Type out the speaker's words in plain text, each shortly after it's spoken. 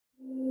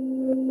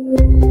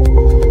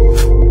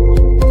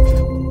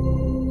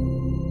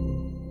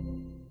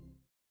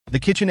The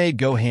KitchenAid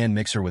Go hand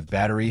mixer with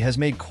battery has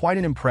made quite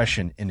an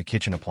impression in the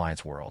kitchen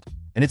appliance world,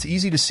 and it's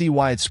easy to see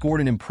why it scored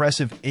an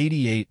impressive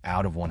 88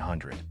 out of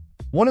 100.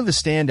 One of the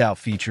standout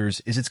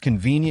features is its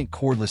convenient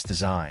cordless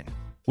design,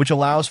 which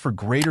allows for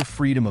greater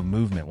freedom of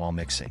movement while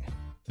mixing.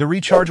 The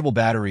rechargeable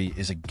battery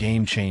is a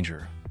game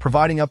changer,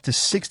 providing up to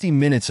 60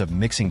 minutes of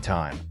mixing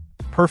time,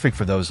 perfect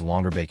for those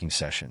longer baking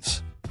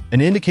sessions.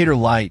 An indicator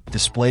light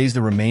displays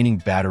the remaining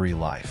battery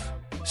life,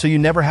 so you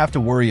never have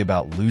to worry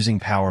about losing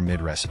power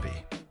mid-recipe.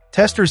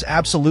 Testers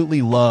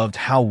absolutely loved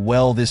how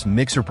well this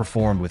mixer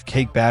performed with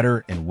cake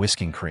batter and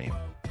whisking cream,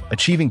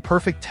 achieving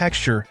perfect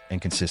texture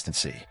and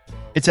consistency.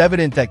 It's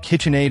evident that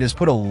KitchenAid has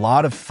put a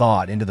lot of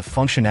thought into the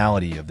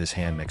functionality of this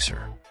hand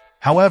mixer.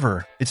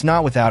 However, it's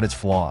not without its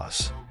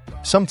flaws.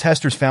 Some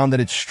testers found that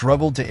it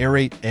struggled to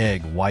aerate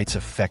egg whites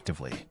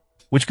effectively,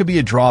 which could be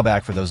a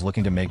drawback for those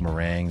looking to make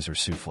meringues or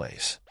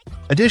soufflés.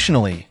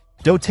 Additionally,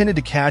 dough tended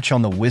to catch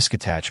on the whisk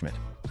attachment,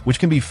 which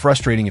can be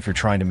frustrating if you're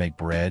trying to make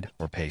bread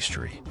or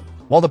pastry.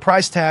 While the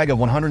price tag of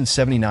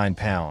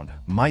 £179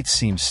 might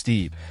seem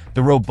steep,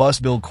 the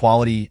robust build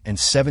quality and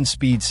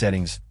 7-speed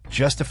settings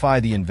justify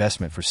the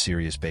investment for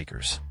serious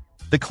bakers.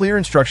 The clear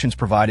instructions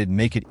provided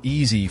make it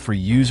easy for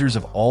users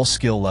of all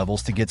skill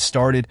levels to get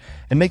started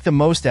and make the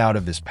most out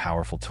of this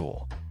powerful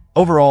tool.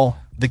 Overall,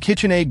 the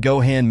KitchenAid Go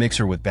hand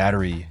mixer with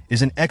battery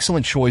is an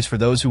excellent choice for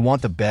those who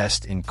want the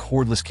best in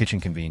cordless kitchen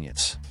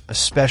convenience,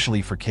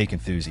 especially for cake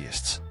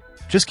enthusiasts.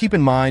 Just keep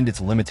in mind its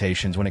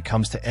limitations when it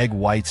comes to egg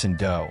whites and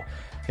dough,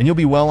 and you'll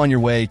be well on your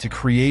way to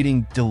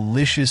creating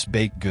delicious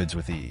baked goods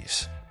with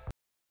ease.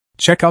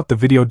 Check out the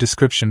video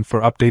description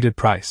for updated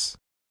price.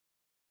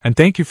 And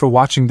thank you for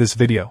watching this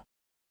video.